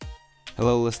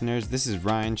Hello listeners, this is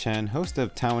Ryan Chen, host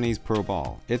of Taiwanese Pro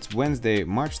Ball. It's Wednesday,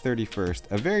 March 31st,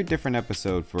 a very different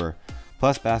episode for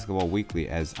Plus Basketball Weekly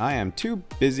as I am too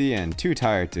busy and too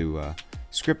tired to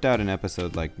script out an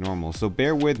episode like normal, so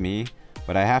bear with me,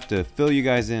 but I have to fill you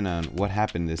guys in on what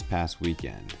happened this past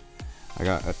weekend. I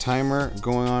got a timer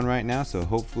going on right now, so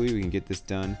hopefully we can get this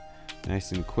done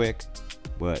nice and quick,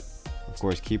 but of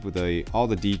course keep with all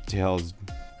the details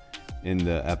in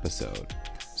the episode.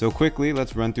 So quickly,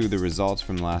 let's run through the results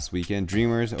from last weekend.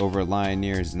 Dreamers over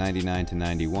Lioneers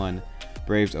 99-91.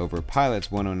 Braves over Pilots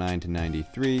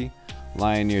 109-93.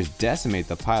 Lioneers decimate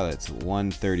the Pilots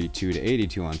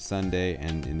 132-82 on Sunday,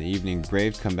 and in the evening,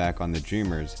 Braves come back on the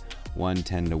Dreamers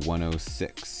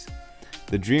 110-106.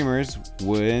 The Dreamers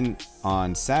win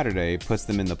on Saturday puts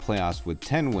them in the playoffs with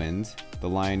 10 wins. The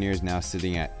Lioneers now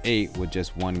sitting at 8 with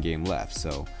just one game left,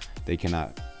 so they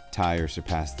cannot tie or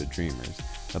surpass the Dreamers.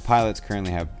 The Pilots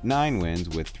currently have 9 wins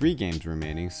with 3 games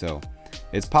remaining, so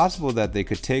it's possible that they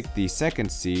could take the second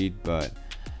seed, but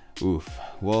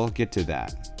we'll get to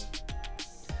that.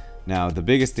 Now, the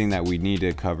biggest thing that we need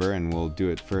to cover, and we'll do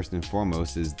it first and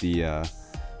foremost, is the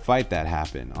fight that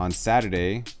happened on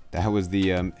Saturday. That was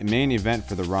the main event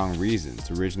for the wrong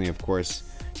reasons. Originally, of course,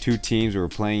 2 teams were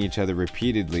playing each other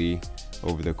repeatedly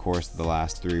over the course of the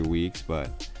last 3 weeks,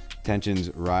 but tensions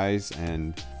rise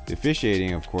and the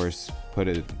officiating, of course, put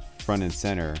it front and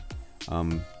center.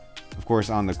 Of course,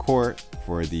 on the court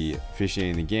for the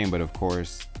officiating the game, but of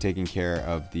course, taking care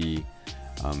of the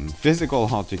physical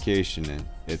altercation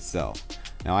itself.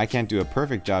 Now, I can't do a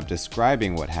perfect job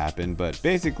describing what happened, but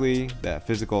basically, that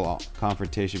physical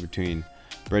confrontation between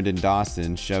Brendan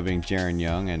Dawson shoving Jaren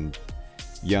Young and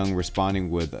Young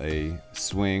responding with a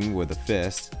swing with a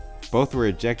fist. Both were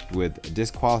ejected with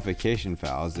disqualification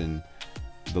fouls. In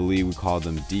the league, we call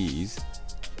them Ds.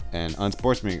 And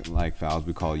unsportsmanlike fouls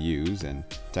we call U's, and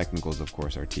technicals, of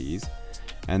course, are T's.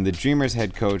 And the Dreamers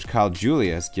head coach Kyle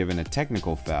Julius given a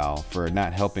technical foul for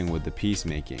not helping with the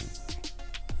peacemaking.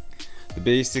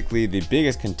 Basically, the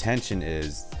biggest contention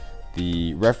is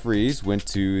the referees went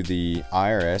to the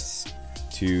IRS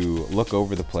to look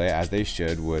over the play, as they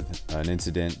should, with an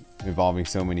incident involving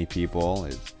so many people.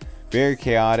 It's very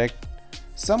chaotic,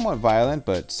 somewhat violent,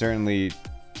 but certainly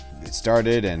it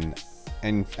started and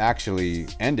actually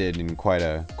ended in quite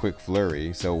a quick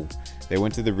flurry. So they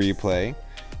went to the replay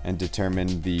and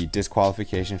determined the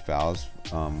disqualification fouls,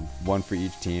 one for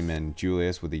each team, and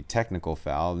Julius with the technical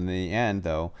foul. In the end,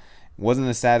 though, it wasn't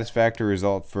a satisfactory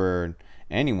result for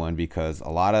anyone because a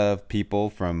lot of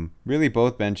people from really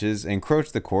both benches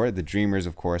encroached the court. The Dreamers,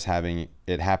 of course, having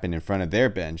it happen in front of their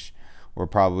bench, were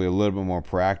probably a little bit more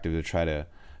proactive to try to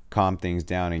calm things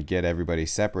down and get everybody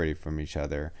separated from each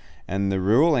other. And the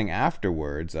ruling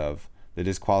afterwards of the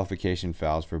disqualification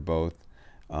fouls for both,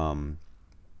 and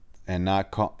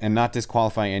not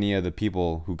disqualifying any of the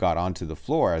people who got onto the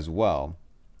floor as well,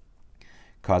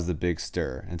 caused a big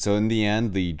stir. And so in the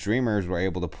end, the Dreamers were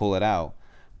able to pull it out,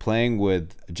 playing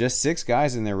with just 6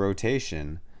 guys in their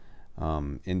rotation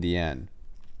in the end.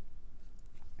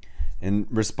 In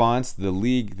response, the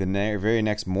league the very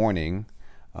next morning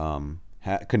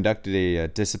conducted a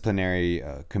disciplinary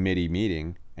committee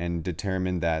meeting and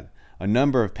determined that a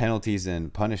number of penalties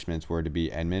and punishments were to be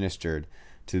administered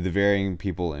to the varying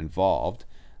people involved.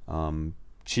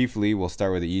 Chiefly, we'll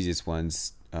start with the easiest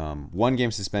ones. 1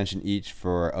 game suspension each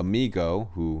for Amigo,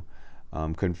 who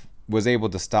was able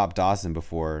to stop Dawson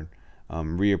before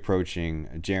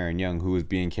reapproaching Jaren Young, who was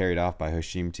being carried off by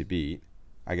Hashim Thabit.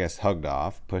 I guess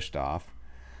pushed off.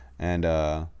 And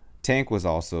Tank was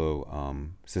also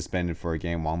suspended for a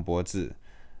game.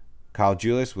 Kyle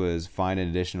Julius was fined an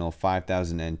additional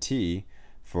 5,000 NT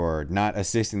for not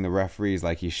assisting the referees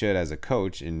like he should as a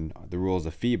coach. In the rules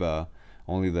of FIBA,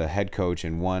 only the head coach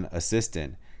and 1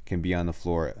 assistant can be on the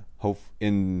floor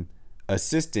in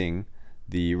assisting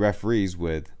the referees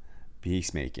with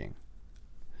peacemaking.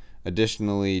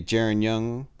 Additionally, Jaren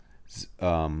Young's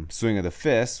swing of the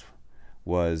fist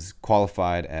was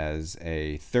qualified as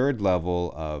a 3rd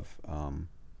level of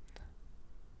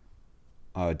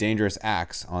dangerous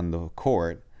acts on the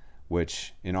court,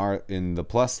 which in the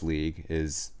Plus League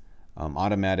is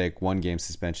automatic 1 game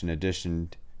suspension, in addition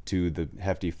to the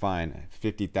hefty fine,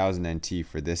 50,000 NT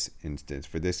for this instance,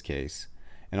 for this case,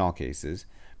 in all cases.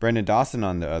 Brendan Dawson,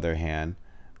 on the other hand,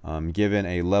 given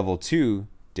a level 2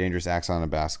 dangerous acts on a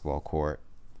basketball court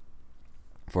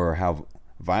for how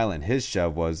violent his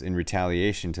shove was in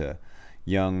retaliation to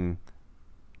Young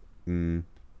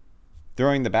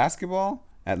throwing the basketball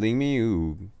at Lingmi,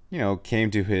 who came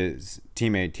to his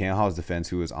teammate Tian Hao's defense,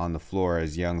 who was on the floor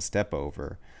as Young step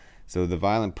over. So the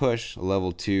violent push,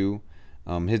 level 2,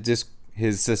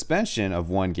 his suspension of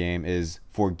 1 game is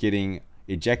for getting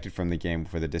ejected from the game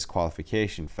for the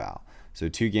disqualification foul. So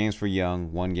 2 games for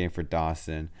Young, 1 game for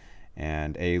Dawson,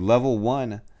 and a level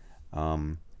 1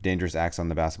 dangerous acts on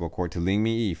the basketball court to Ling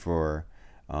Mi for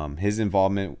his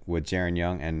involvement with Jaren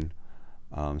Young. And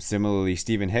similarly,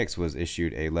 Stephen Hicks was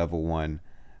issued a level 1,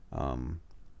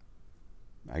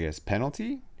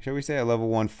 penalty, shall we say, a level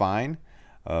 1 fine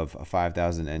of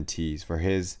 5,000 NTs for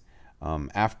his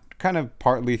kind of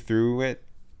partly through it,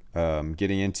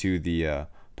 getting into the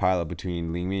pileup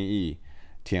between Ling Mi,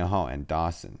 Tian Hao, and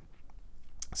Dawson.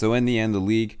 So in the end, the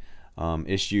league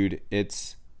issued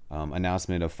its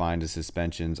announcement of fines and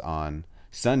suspensions on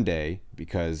Sunday,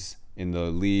 because in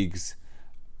the league's,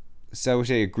 so we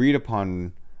say, agreed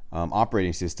upon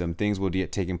operating system, things will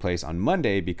get taking place on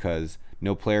Monday, because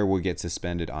no player will get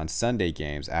suspended on Sunday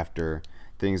games after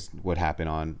things would happen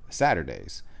on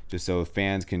Saturdays, just so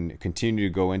fans can continue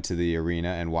to go into the arena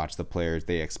and watch the players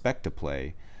they expect to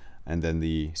play. And then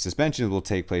the suspensions will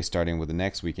take place starting with the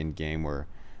next weekend game, where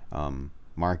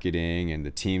marketing and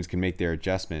the teams can make their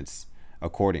adjustments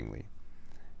accordingly.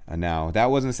 Now, that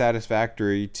wasn't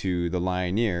satisfactory to the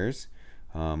Lioneers,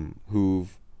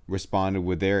 who've responded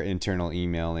with their internal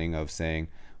emailing of saying,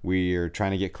 we are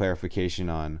trying to get clarification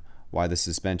on why the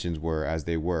suspensions were as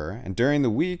they were. And during the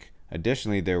week,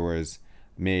 additionally, there was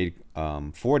made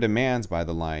 4 demands by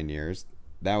the Lioneers.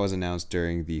 That was announced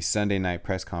during the Sunday night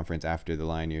press conference after the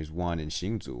Lioneers won in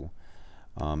Hsinchu.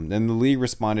 Then the league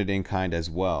responded in kind as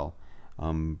well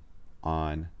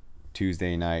on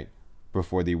Tuesday night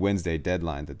before the Wednesday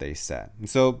deadline that they set. And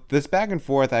so this back and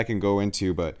forth I can go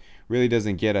into, but really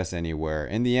doesn't get us anywhere.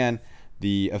 In the end,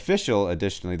 the official,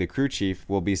 additionally, the crew chief,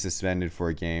 will be suspended for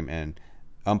a game, and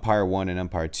umpire 1 and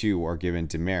umpire 2 are given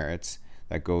demerits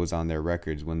that goes on their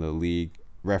records when the league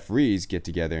referees get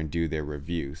together and do their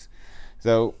reviews.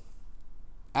 So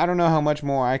I don't know how much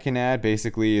more I can add.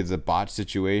 Basically, it's a botch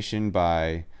situation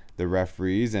by the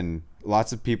referees, and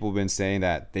lots of people have been saying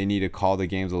that they need to call the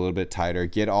games a little bit tighter,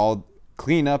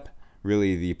 clean up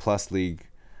really the Plus League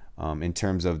in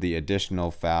terms of the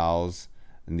additional fouls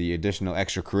and the additional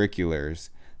extracurriculars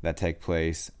that take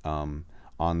place on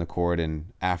the court and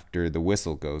after the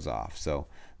whistle goes off. So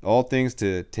all things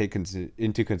to take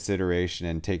into consideration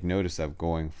and take notice of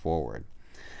going forward.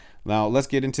 Now let's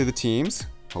get into the teams,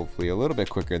 hopefully a little bit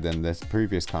quicker than this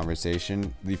previous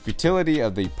conversation. The futility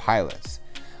of the Pilots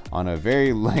on a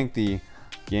very lengthy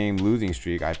game losing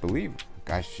streak. I believe,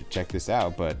 I should check this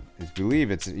out, but I believe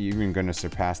it's even going to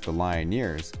surpass the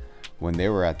Lioneers when they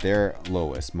were at their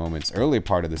lowest moments early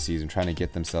part of the season trying to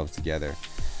get themselves together.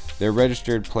 Their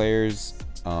registered players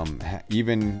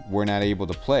even were not able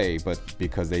to play, but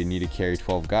because they need to carry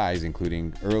 12 guys,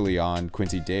 including early on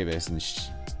Quincy Davis in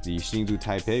the Hsinchu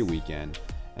Taipei weekend,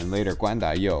 and later Guan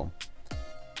Dayou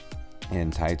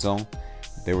in Taichung.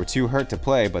 They were too hurt to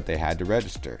play, but they had to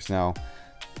register. So now,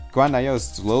 Guan Dayou is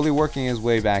slowly working his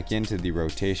way back into the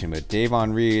rotation, but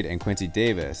Davon Reed and Quincy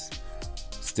Davis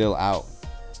still out,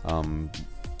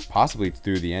 possibly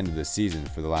through the end of the season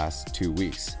for the last 2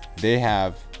 weeks. They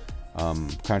have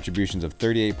contributions of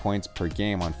 38 points per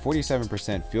game on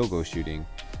 47% field goal shooting,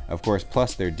 of course,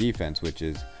 plus their defense, which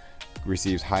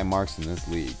receives high marks in this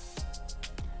league.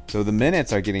 So the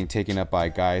minutes are getting taken up by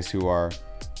guys who are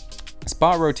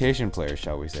spot rotation players,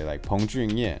 shall we say, like Peng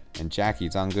Junye and Jackie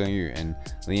Zhang Genyu and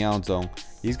Lin Yaozong.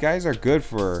 These guys are good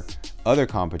for other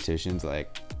competitions,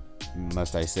 like,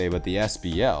 must I say, but the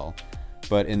SBL.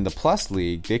 But in the Plus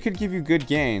League, they could give you good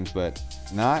games, but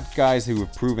not guys who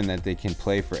have proven that they can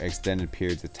play for extended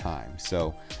periods of time.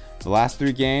 So the last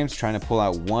 3 games, trying to pull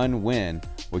out 1 win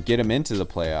would get them into the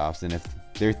playoffs. And if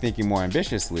they're thinking more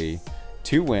ambitiously,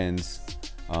 2 wins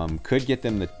could get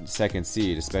them the 2nd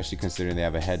seed, especially considering they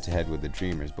have a head-to-head with the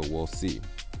Dreamers, but we'll see.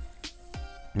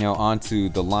 Now on to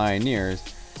the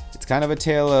Lioneers. It's kind of a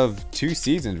tale of 2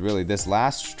 seasons, really. This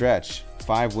last stretch,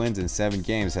 5 wins in 7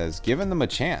 games, has given them a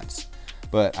chance.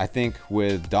 But I think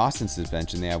with Dawson's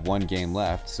suspension, they have 1 game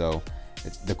left. So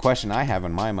the question I have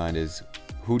in my mind is,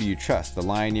 who do you trust? The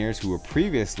Lioneers, who were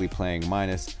previously playing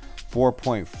minus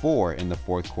 4.4 in the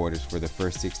fourth quarters for the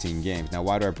first 16 games. Now,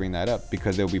 why do I bring that up?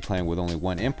 Because they'll be playing with only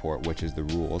 1 import, which is the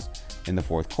rules in the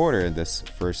fourth quarter this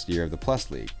first year of the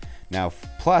Plus League. Now,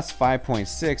 plus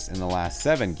 5.6 in the last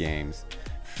 7 games,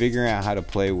 figuring out how to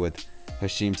play with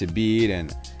Hashim Thabit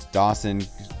and Dawson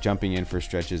jumping in for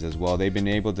stretches as well. They've been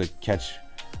able to catch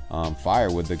fire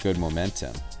with the good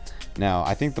momentum. Now,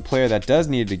 I think the player that does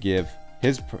need to get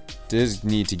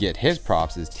his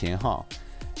props is Tian Hao.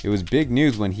 It was big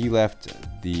news when he left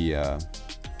the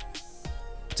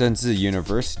Zhengzhi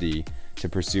University to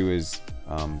pursue his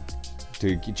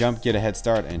get a head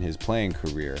start in his playing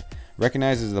career.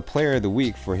 recognized as the player of the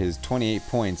week for his 28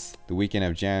 points the weekend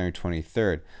of January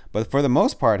 23rd, but for the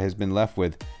most part has been left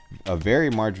with a very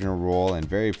marginal role and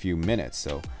very few minutes.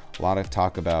 So a lot of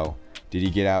talk about, did he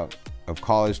get out of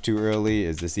college too early?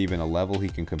 Is this even a level he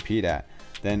can compete at?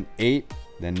 Then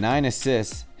 9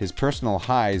 assists, his personal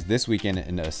highs this weekend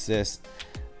in assists.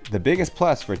 The biggest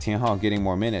plus for Tian Hao getting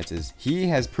more minutes is he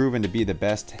has proven to be the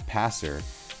best passer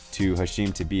to Hasheem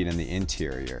Thabeet in the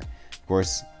interior. Of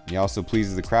course, he also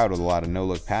pleases the crowd with a lot of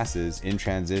no-look passes in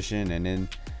transition and in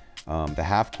the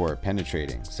half-court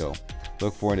penetrating. So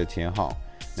look forward to Tian Hao.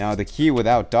 Now, the key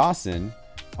without Dawson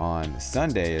on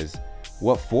Sunday is,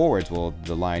 what forwards will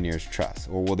the Lioneers trust?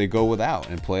 Or will they go without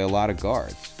and play a lot of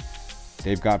guards?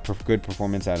 They've got good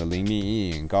performance out of Lin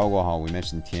Minyi and Gao Guohao. We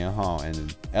mentioned Tian Hao,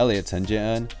 and Elliot Chen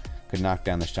Jian could knock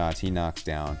down the shots he knocks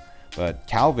down. But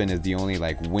Calvin is the only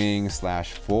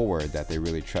wing/forward that they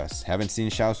really trust. Haven't seen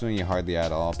Xiao Sunyi hardly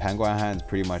at all. Pan Guanghan's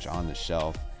pretty much on the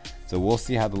shelf. So we'll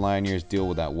see how the Lioneers deal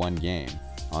with that one game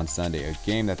on Sunday, a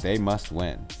game that they must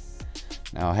win.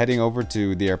 Now heading over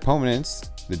to their opponents,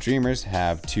 the Dreamers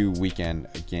have 2 weekend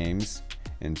games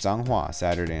in Changhua,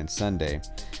 Saturday and Sunday.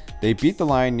 They beat the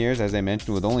Lioneers, as I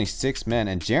mentioned, with only 6 men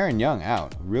and Jaren Young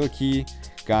out. Real key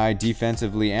guy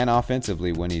defensively and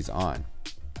offensively when he's on.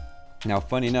 Now,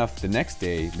 funny enough, the next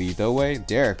day, Lee Do-wei,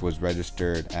 Derek, was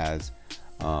registered as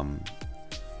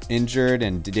injured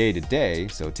and day-to-day,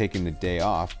 so taking the day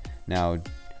off. Now,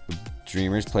 the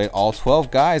Dreamers played all 12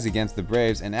 guys against the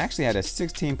Braves and actually had a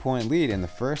 16-point lead in the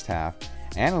first half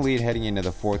and a lead heading into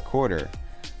the fourth quarter.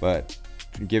 But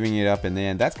giving it up in the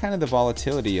end, that's kind of the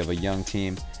volatility of a young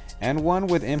team, and one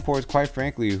with imports, quite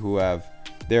frankly, who have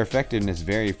their effectiveness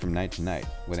vary from night to night.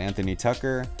 With Anthony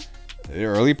Tucker, the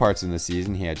early parts of the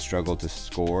season, he had struggled to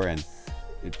score, and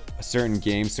certain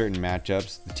games, certain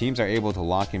matchups, the teams are able to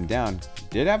lock him down. He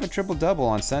did have a triple-double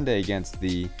on Sunday against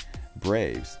the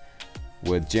Braves.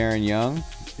 With Jaren Young,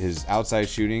 his outside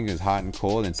shooting is hot and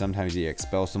cold, and sometimes he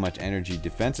expels so much energy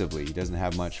defensively. He doesn't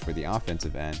have much for the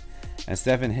offensive end. And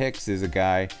Stephen Hicks is a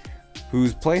guy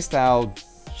whose play style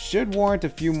should warrant a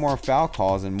few more foul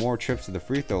calls and more trips to the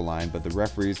free throw line, but the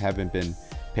referees haven't been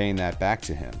paying that back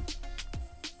to him.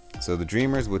 So the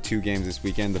Dreamers with 2 games this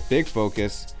weekend. The big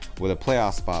focus with a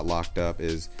playoff spot locked up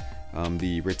is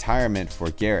the retirement for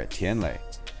Garrett Tianlei.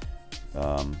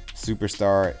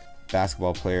 Superstar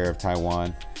basketball player of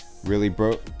Taiwan, really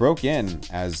broke in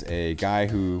as a guy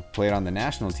who played on the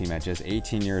national team at just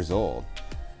 18 years old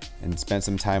and spent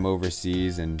some time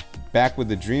overseas, and back with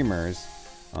the Dreamers,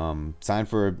 signed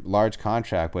for a large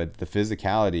contract, but the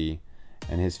physicality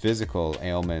and his physical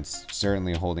ailments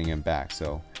certainly holding him back.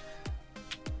 So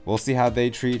we'll see how they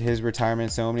treat his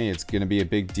retirement ceremony. It's going to be a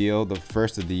big deal. The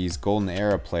first of these golden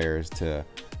era players to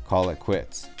call it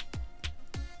quits.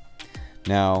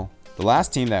 Now, the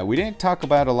last team that we didn't talk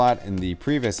about a lot in the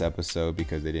previous episode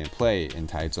because they didn't play in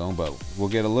Taichung, but we'll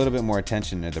get a little bit more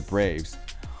attention to the Braves.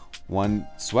 One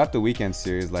swept the weekend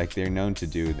series like they're known to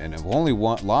do, and have only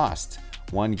lost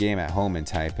 1 game at home in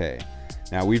Taipei.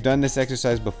 Now, we've done this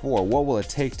exercise before. What will it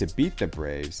take to beat the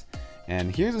Braves?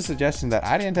 And here's a suggestion that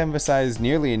I didn't emphasize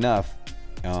nearly enough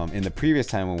in the previous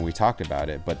time when we talked about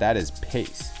it, but that is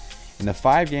pace. In the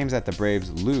 5 games that the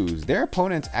Braves lose, their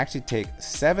opponents actually take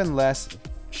 7 less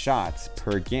shots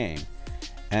per game,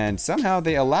 and somehow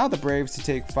they allow the Braves to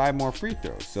take 5 more free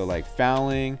throws. So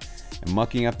fouling and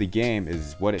mucking up the game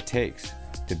is what it takes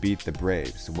to beat the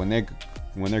Braves. When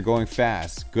they're going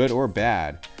fast, good or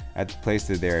bad, at the place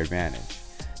to their advantage.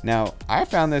 Now, I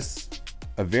found this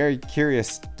a very curious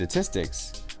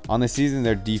statistics. On the season,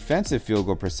 their defensive field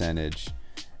goal percentage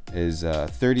is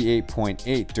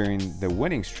 38.8 during the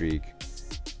winning streak.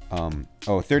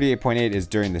 38.8 is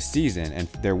during the season, and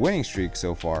their winning streak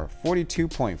so far,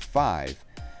 42.5.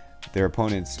 Their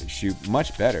opponents shoot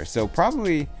much better. So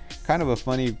probably kind of a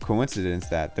funny coincidence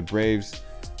that the Braves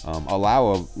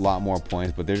allow a lot more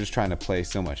points, but they're just trying to play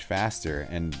so much faster,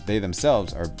 and they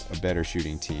themselves are a better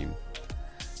shooting team.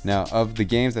 Now, of the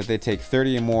games that they take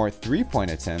 30 or more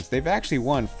 3-point attempts, they've actually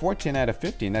won 14 out of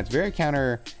 15. That's very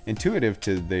counterintuitive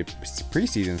to the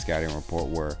preseason scouting report,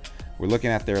 where we're looking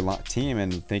at their team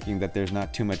and thinking that there's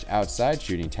not too much outside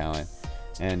shooting talent.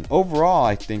 And overall,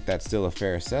 I think that's still a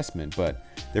fair assessment, but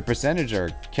their percentage are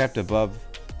kept above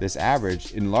this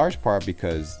average in large part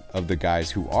because of the guys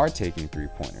who are taking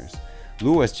 3-pointers.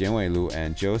 Louis Jianwei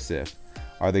and Joseph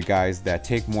are the guys that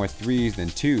take more 3s than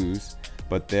 2s,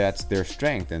 but that's their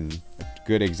strength and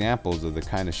good examples of the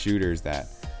kind of shooters that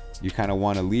you kind of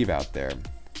want to leave out there.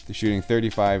 They're shooting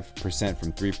 35%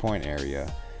 from 3-point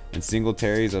area. And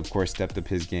Singletary's, of course, stepped up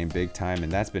his game big time,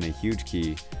 and that's been a huge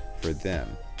key for them.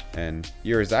 And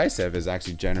Yuri Zaitsev has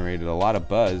actually generated a lot of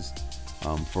buzz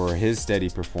for his steady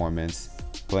performance,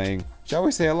 playing, shall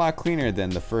we say, a lot cleaner than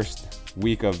the first 2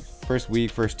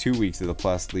 weeks of the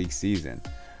Plus League season.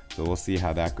 So we'll see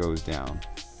how that goes down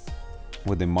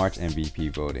with the March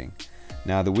MVP voting.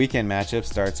 Now the weekend matchup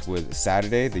starts with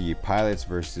Saturday, the Pilots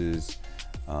versus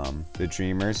the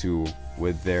Dreamers, who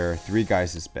with their 3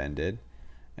 guys suspended,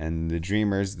 and the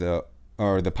Dreamers, the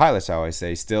Pilots, how I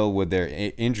say, still with their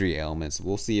injury ailments.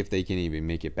 We'll see if they can even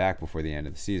make it back before the end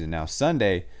of the season. Now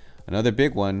Sunday, another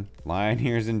big one,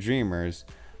 Lioneers and Dreamers,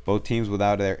 both teams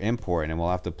without their import, and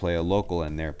we'll have to play a local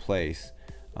in their place.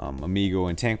 Amigo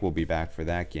and Tank will be back for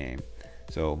that game.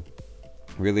 So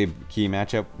really key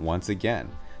matchup once again.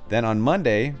 Then on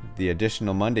Monday, the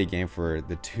additional Monday game for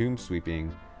the tomb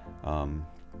sweeping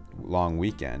long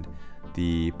weekend,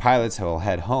 the Pilots will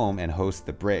head home and host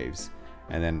the Braves.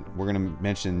 And then we're going to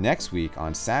mention next week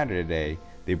on Saturday,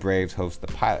 the Braves host the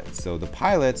Pilots. So the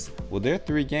Pilots, well, their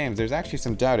 3 games, there's actually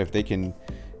some doubt if they can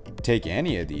take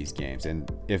any of these games.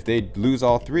 And if they lose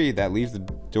all 3, that leaves the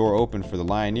door open for the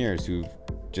Lioneers, who've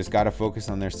just got to focus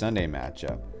on their Sunday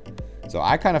matchup. So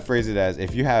I kind of phrase it as,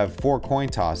 if you have 4 coin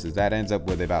tosses, that ends up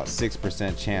with about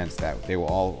 6% chance that they will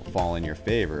all fall in your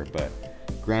favor. But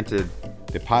granted,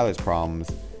 the Pilots'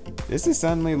 problems, this is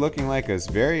suddenly looking like a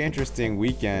very interesting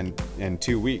weekend and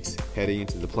 2 weeks heading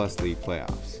into the Plus League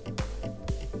playoffs.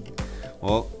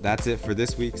 Well, that's it for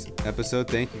this week's episode.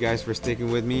 Thank you guys for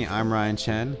sticking with me. I'm Ryan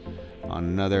Chen on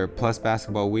another Plus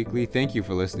Basketball Weekly. Thank you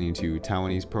for listening to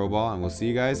Taiwanese Pro Ball, and we'll see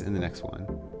you guys in the next one.